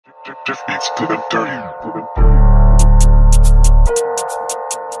Just beats to them dirty.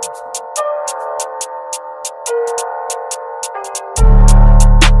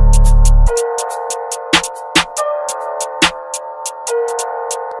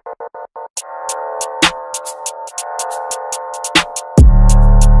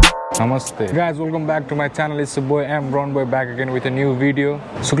 Namaste guys, welcome back to my channel. It's your boy Ambrownboy back again with a new video.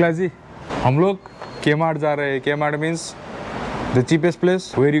 Shukla ji, हम लोग KMART जा रहे हैं. KMART means the cheapest place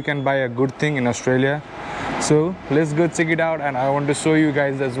where you can buy a good thing in Australia. So let's go check it out, and I want to show you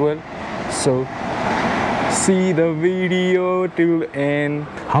guys as well. So see the video till end.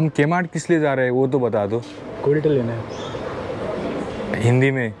 हम KMART किस लिए जा रहे हैं वो तो बता दो. कोडी लेना है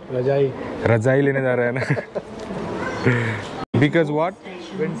हिंदी में रजाई लेने जा रहे हैं ना. Because what?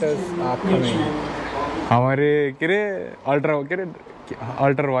 Winters are coming. हमारे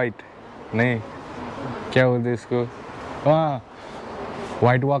अल्ट्रा वाइट नहीं क्या बोलते इसको, हाँ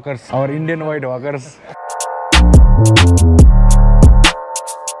वाइट वॉकर्स और इंडियन वाइट वॉकर्स.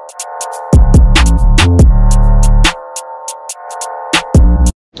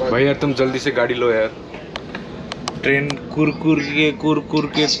 भाई यार तुम जल्दी से गाड़ी लो यार. ट्रेन कुर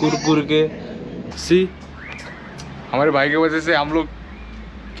के सी हमारे भाई की वजह से हम लोग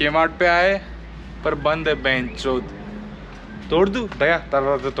KMART पे आए पर बंद है. बेंच तोड़ दूँ दया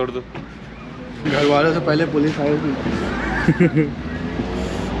दरवाजा तोड़ दूँ. घर वालों से पहले पुलिस आई थी.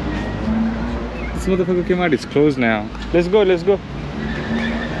 This motherfucker KMART is closed now. Let's go.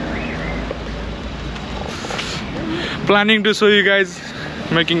 Planning to show you guys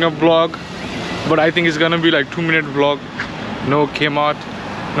making a vlog, but I think it's gonna be like 2-minute vlog. No KMART,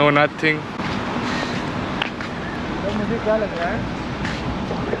 no nothing. मुझे क्या लग रहा है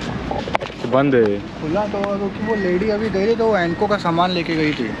बंद है. खुला तो क्योंकि वो लेडी अभी गई थी तो वो एनको का सामान लेके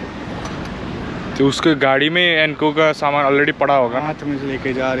गई थी. तो उसके गाड़ी में एनको का सामान ऑलरेडी पड़ा होगा. हाथ में से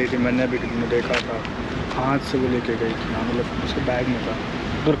लेके जा रही थी, मैंने अभी देखा था. हाथ से वो लेके गई थी, मतलब उसके बैग में था.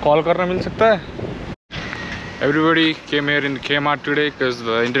 उधर कॉल करना मिल सकता है. Everybody came here in KMART today because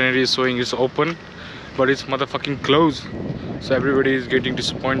the internet is showing it's open, but it's motherfucking closed. So everybody is getting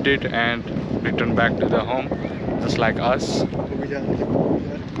disappointed and return back to their home, just like us.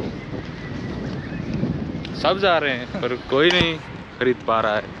 सब जा रहे हैं पर कोई नहीं खरीद पा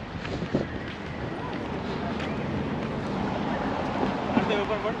रहा है.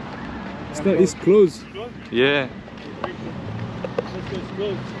 It's closed. Yeah.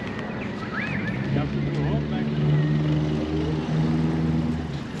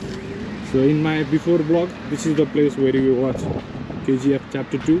 So in my before vlog, this is the place where we watch KGF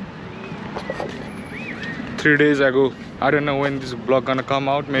Chapter 2. 3 days ago. I don't know when this vlog gonna come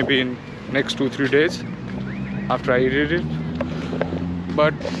out. Maybe in next 2-3 days after I edit it.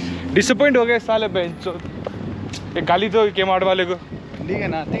 But disappoint हो गए साले bench. एक गाली दो KMART वाले को. ठीक है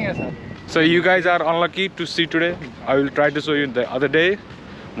ना, ठीक है sir. So you guys are unlucky to see today. I will try to show you the other day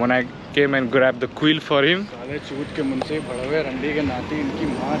when I came and grabbed the quill for him. साले चूत के मुंह से भड़वे रंडी के नाती इनकी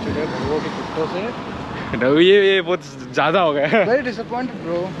माँ चुड़े भड़वों के कुत्तों से. No, ये बहुत ज़्यादा हो गया. Very disappointed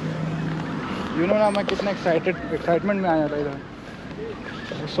bro. You know ना मैं कितना excitement में आया था इधर.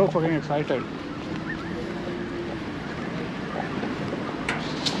 I was so fucking excited.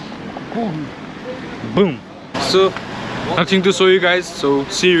 Boom. So nothing to show you guys, so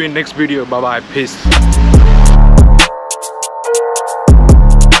see you in next video. Bye bye, peace.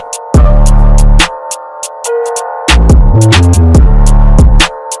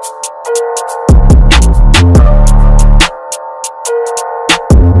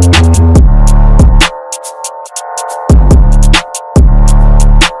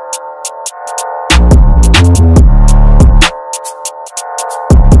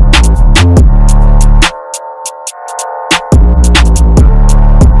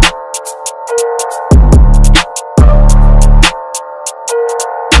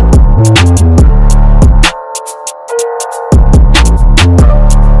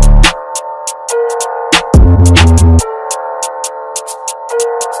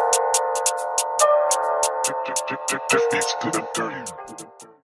 Just beats to them dirty.